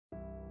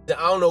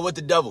I don't know what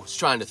the devil is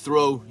trying to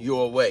throw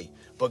your way,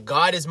 but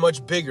God is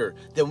much bigger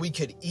than we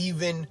could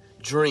even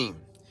dream.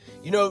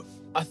 You know,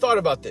 I thought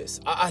about this.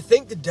 I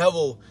think the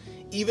devil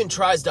even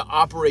tries to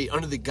operate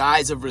under the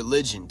guise of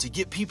religion to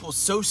get people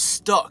so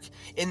stuck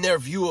in their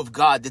view of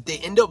God that they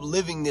end up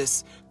living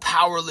this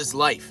powerless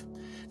life.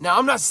 Now,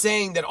 I'm not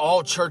saying that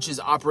all churches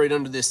operate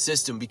under this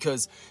system,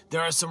 because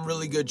there are some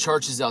really good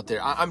churches out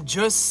there. I'm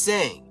just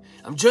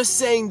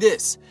saying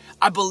this.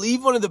 I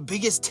believe one of the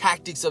biggest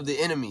tactics of the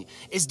enemy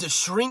is to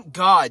shrink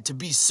God to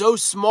be so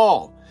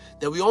small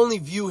that we only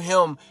view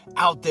him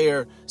out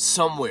there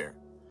somewhere.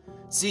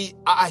 See,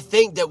 I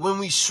think that when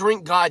we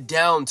shrink God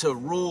down to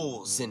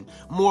rules and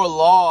more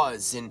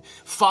laws and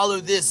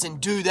follow this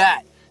and do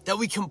that, that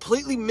we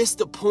completely miss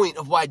the point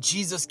of why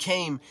Jesus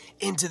came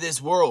into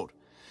this world.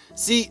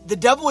 See, the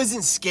devil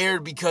isn't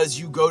scared because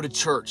you go to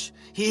church.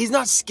 He's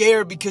not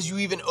scared because you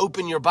even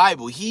open your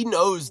Bible. He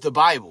knows the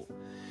Bible.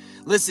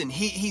 Listen,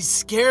 he's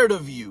scared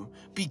of you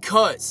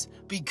because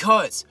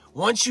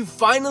once you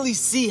finally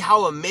see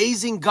how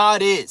amazing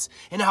God is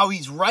and how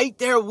he's right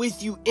there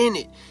with you in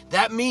it,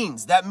 that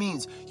means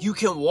you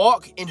can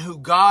walk in who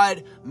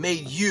God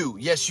made you,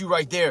 yes, you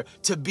right there,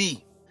 to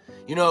be.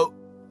 You know,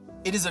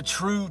 it is a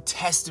true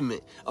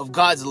testament of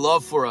God's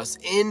love for us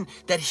in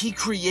that he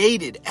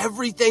created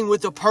everything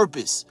with a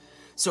purpose.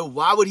 So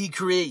why would he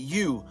create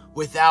you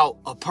without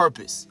a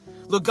purpose?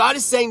 Look, God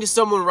is saying to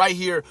someone right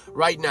here,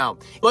 right now,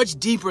 much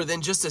deeper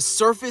than just a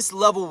surface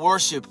level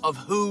worship of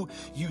who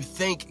you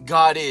think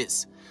God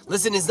is.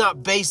 Listen, it's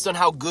not based on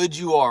how good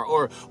you are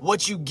or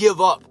what you give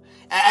up,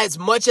 as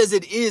much as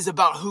it is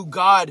about who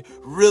God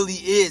really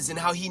is and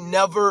how he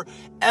never,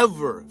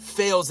 ever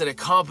fails at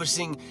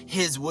accomplishing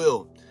his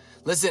will.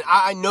 Listen,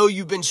 I know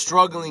you've been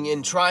struggling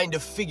in trying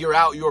to figure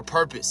out your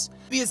purpose.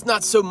 Maybe it's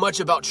not so much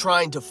about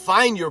trying to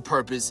find your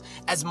purpose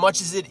as much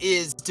as it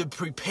is to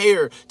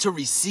prepare to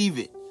receive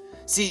it.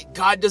 See,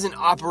 God doesn't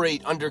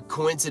operate under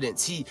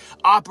coincidence. He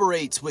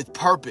operates with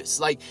purpose.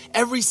 Like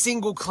every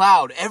single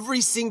cloud,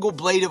 every single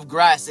blade of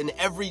grass, and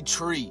every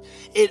tree,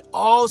 it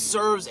all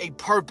serves a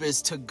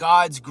purpose to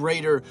God's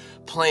greater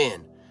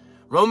plan.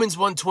 Romans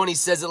 1:20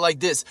 says it like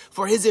this: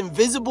 for his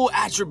invisible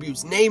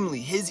attributes,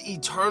 namely his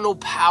eternal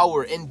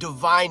power and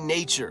divine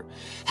nature,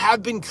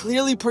 have been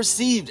clearly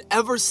perceived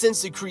ever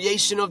since the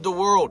creation of the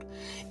world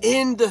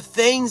in the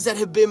things that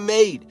have been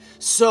made,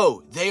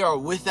 so they are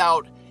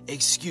without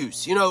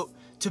excuse. You know,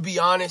 to be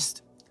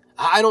honest,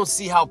 I don't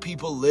see how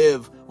people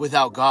live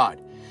without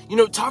God. You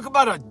know, talk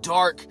about a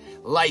dark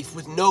life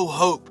with no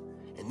hope.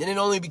 And then it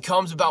only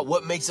becomes about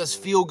what makes us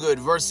feel good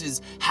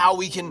versus how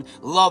we can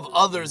love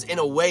others in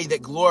a way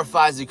that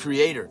glorifies the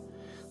Creator.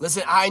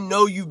 Listen, I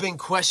know you've been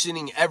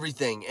questioning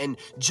everything and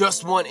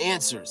just want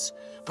answers,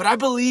 but I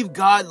believe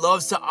God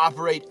loves to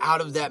operate out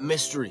of that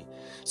mystery,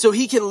 so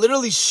he can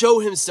literally show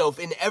himself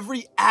in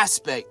every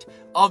aspect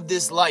of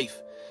this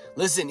life.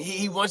 Listen,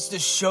 he wants to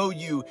show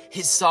you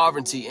his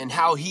sovereignty and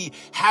how he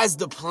has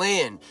the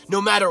plan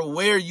no matter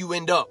where you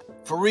end up.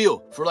 For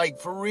real, for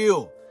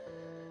real.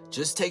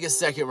 Just take a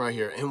second right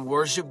here and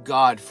worship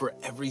God for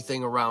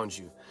everything around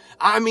you.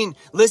 I mean,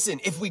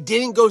 listen, if we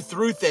didn't go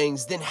through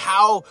things, then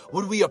how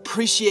would we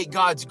appreciate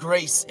God's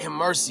grace and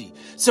mercy?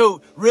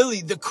 So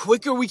really, the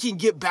quicker we can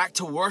get back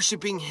to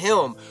worshiping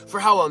him for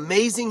how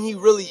amazing he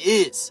really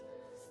is.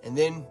 And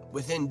then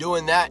within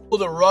doing that, pull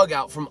the rug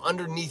out from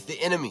underneath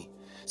the enemy.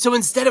 So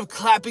instead of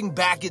clapping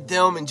back at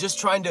them and just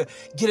trying to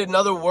get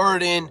another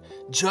word in,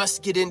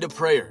 just get into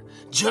prayer.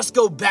 Just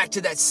go back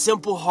to that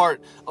simple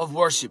heart of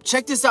worship.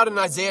 Check this out in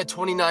Isaiah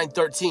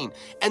 29:13.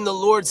 And the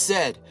Lord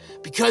said,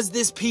 because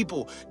this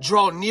people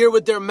draw near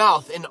with their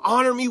mouth and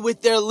honor me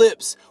with their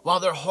lips,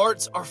 while their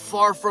hearts are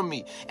far from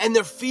me, and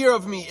their fear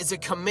of me is a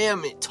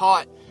commandment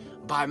taught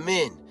by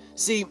men.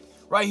 See,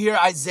 right here,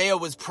 Isaiah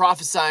was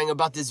prophesying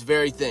about this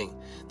very thing.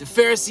 The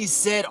Pharisees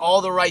said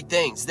all the right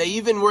things. They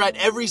even were at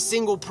every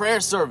single prayer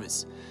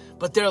service.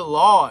 But their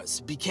laws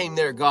became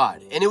their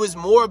God. And it was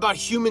more about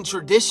human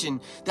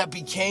tradition that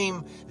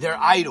became their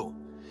idol.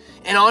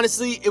 And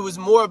honestly, it was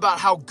more about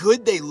how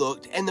good they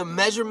looked and the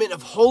measurement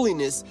of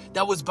holiness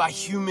that was by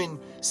human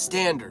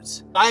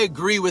standards. I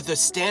agree with the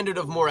standard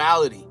of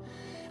morality.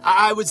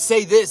 I would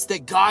say this,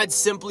 that God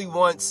simply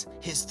wants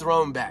his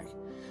throne back.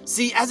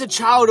 See, as a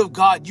child of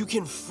God, you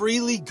can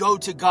freely go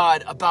to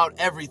God about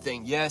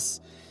everything. Yes,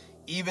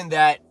 even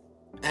that,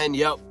 and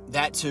yep,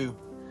 that too.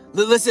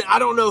 Listen, I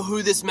don't know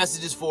who this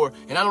message is for,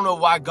 and I don't know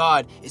why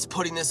God is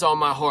putting this on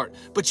my heart,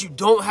 but you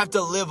don't have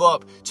to live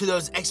up to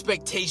those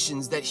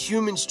expectations that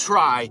humans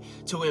try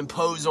to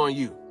impose on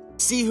you.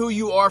 See who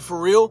you are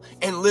for real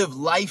and live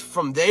life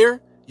from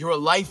there. Your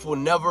life will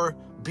never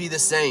be the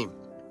same.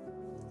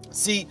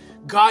 See,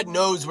 God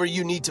knows where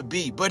you need to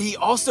be, but he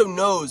also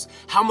knows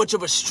how much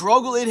of a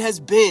struggle it has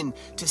been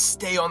to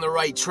stay on the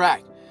right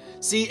track.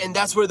 See, and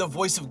that's where the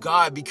voice of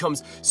God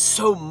becomes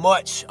so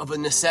much of a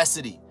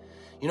necessity.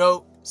 You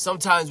know,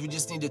 sometimes we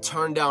just need to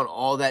turn down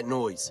all that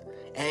noise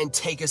and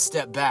take a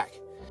step back.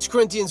 1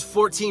 Corinthians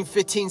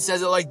 14:15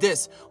 says it like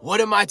this: what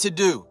am I to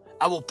do?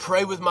 I will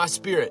pray with my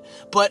spirit,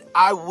 but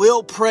I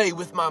will pray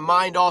with my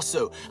mind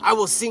also. I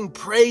will sing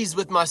praise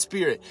with my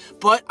spirit,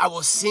 but I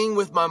will sing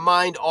with my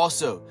mind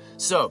also.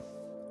 So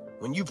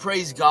when you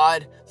praise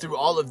God through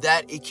all of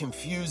that, it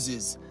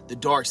confuses the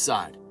dark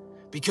side.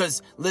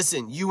 Because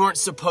listen, you weren't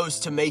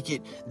supposed to make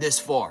it this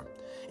far.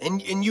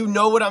 And you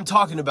know what I'm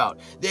talking about.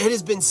 There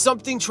has been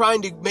something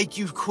trying to make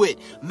you quit,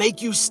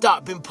 make you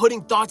stop, been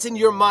putting thoughts into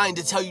your mind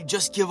to tell you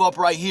just give up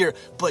right here,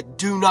 but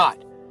do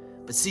not.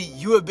 But see,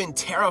 you have been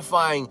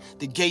terrifying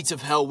the gates of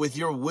hell with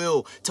your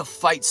will to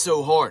fight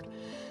so hard.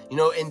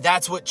 And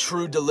that's what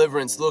true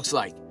deliverance looks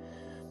like.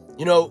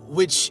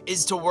 Which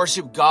is to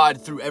worship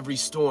God through every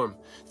storm,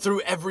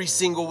 through every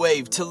single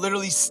wave, to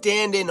literally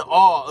stand in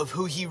awe of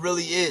who he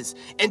really is,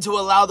 and to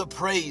allow the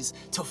praise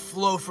to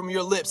flow from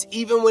your lips,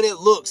 even when it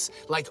looks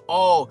like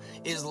all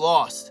is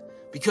lost.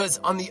 Because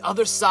on the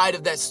other side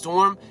of that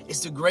storm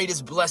is the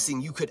greatest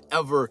blessing you could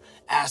ever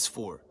ask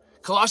for.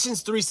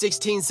 Colossians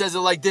 3:16 says it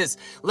like this: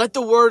 let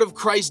the word of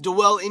Christ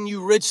dwell in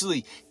you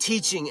richly,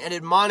 teaching and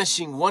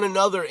admonishing one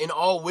another in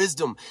all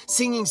wisdom,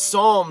 singing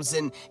psalms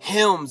and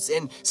hymns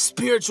and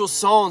spiritual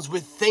songs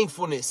with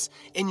thankfulness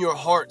in your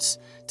hearts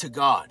to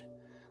God.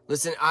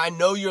 Listen, I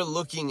know you're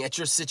looking at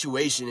your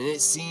situation and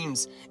it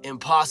seems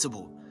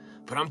impossible,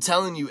 but I'm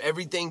telling you,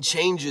 everything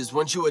changes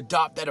once you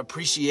adopt that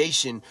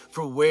appreciation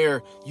for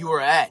where you are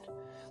at.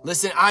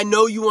 Listen, I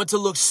know you want to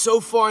look so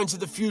far into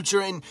the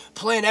future and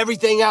plan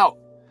everything out.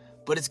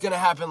 But it's going to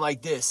happen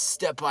like this,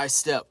 step by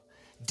step,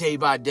 day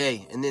by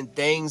day, and then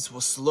things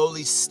will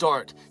slowly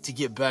start to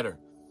get better.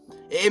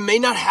 It may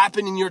not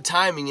happen in your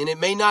timing, and it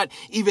may not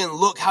even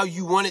look how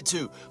you want it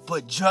to,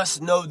 but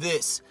just know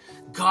this: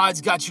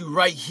 God's got you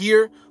right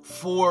here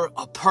for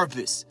a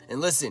purpose. And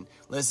listen.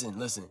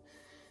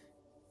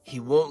 He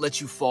won't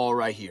let you fall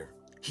right here.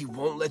 He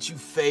won't let you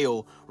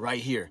fail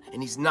right here,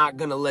 and he's not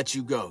going to let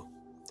you go.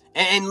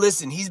 And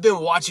listen, he's been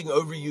watching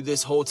over you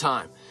this whole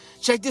time.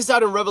 Check this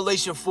out in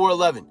Revelation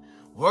 4:11.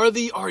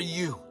 Worthy are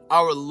you,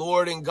 our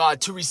Lord and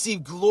God, to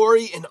receive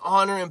glory and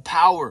honor and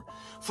power.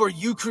 For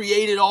you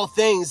created all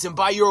things, and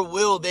by your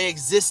will they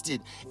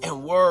existed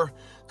and were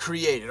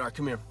created. All right,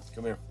 come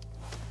here.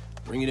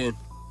 Bring it in.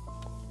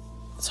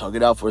 Let's hug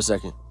it out for a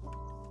second.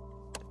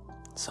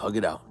 Let's hug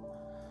it out.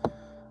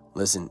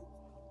 Listen,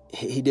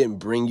 he didn't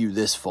bring you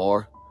this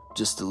far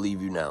just to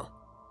leave you now.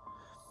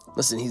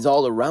 Listen, he's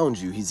all around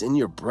you. He's in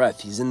your breath.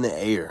 He's in the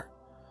air.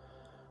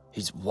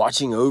 He's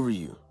watching over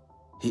you.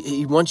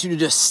 He wants you to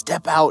just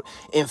step out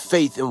in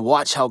faith and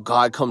watch how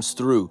God comes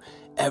through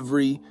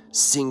every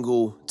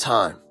single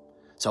time.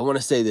 So I want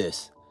to say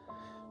this: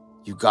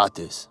 you got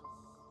this,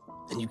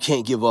 and you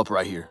can't give up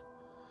right here.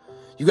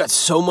 You got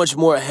so much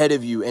more ahead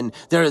of you, and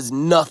there is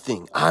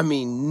nothing, I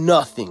mean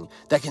nothing,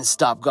 that can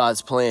stop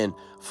God's plan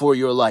for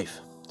your life.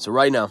 So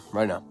right now,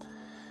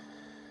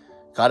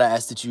 God, I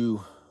ask that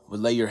you would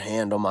lay your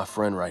hand on my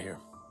friend right here.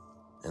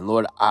 And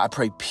Lord, I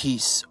pray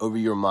peace over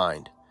your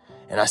mind.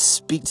 And I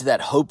speak to that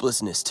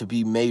hopelessness to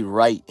be made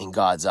right in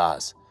God's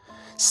eyes.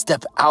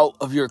 Step out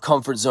of your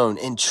comfort zone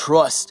and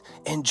trust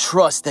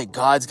that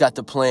God's got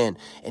the plan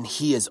and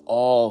he is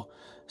all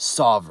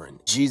sovereign.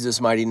 In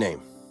Jesus' mighty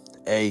name,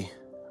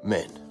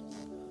 amen.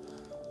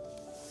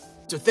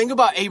 So think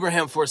about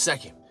Abraham for a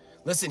second.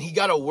 Listen, he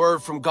got a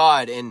word from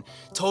God and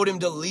told him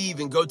to leave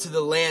and go to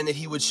the land that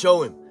he would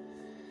show him.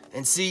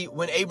 And see,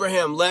 when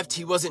Abraham left,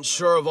 he wasn't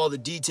sure of all the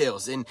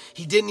details and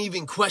he didn't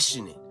even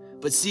question it.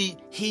 But see,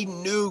 he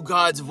knew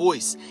God's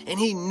voice and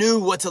he knew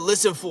what to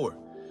listen for.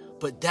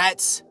 But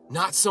that's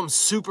not some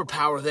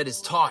superpower that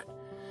is taught.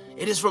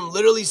 It is from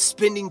literally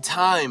spending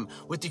time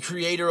with the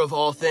creator of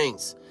all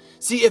things.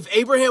 See, if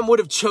Abraham would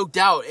have choked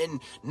out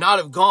and not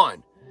have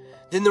gone,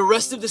 then the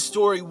rest of the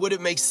story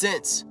wouldn't make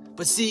sense.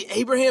 But see,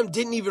 Abraham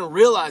didn't even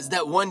realize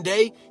that one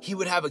day he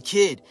would have a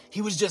kid.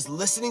 He was just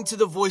listening to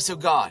the voice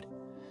of God,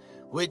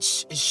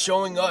 which is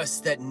showing us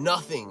that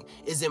nothing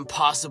is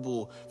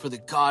impossible for the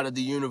God of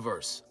the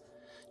universe.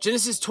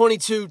 Genesis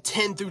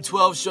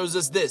 22:10-12 shows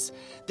us this.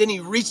 Then he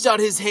reached out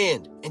his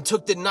hand and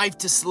took the knife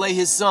to slay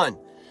his son.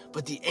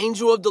 But the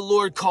angel of the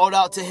Lord called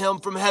out to him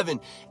from heaven,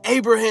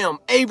 "Abraham,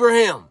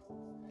 Abraham."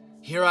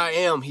 "Here I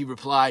am," he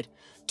replied.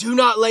 "Do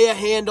not lay a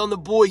hand on the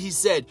boy," he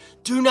said.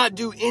 "Do not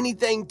do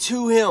anything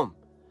to him.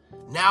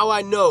 Now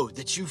I know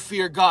that you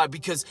fear God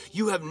because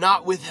you have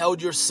not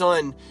withheld your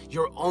son,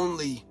 your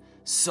only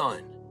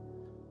son."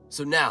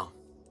 So now,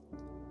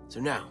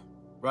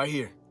 right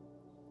here,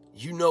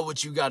 you know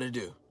what you got to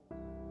do.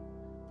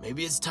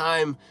 Maybe it's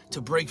time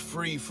to break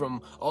free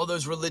from all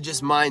those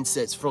religious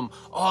mindsets, from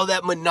all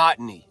that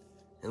monotony.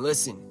 And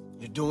listen,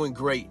 you're doing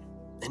great,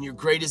 and your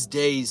greatest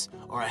days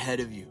are ahead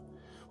of you.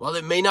 While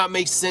it may not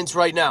make sense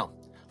right now,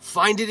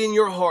 find it in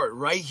your heart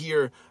right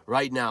here,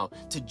 right now,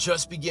 to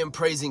just begin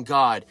praising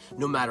God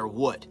no matter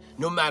what,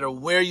 no matter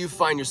where you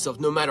find yourself,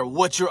 no matter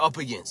what you're up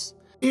against.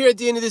 Here at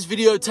the end of this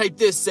video, type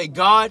this, say,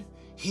 "God,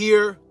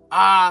 here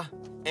I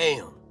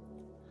am."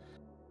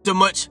 So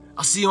much.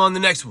 I'll see you on the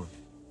next one.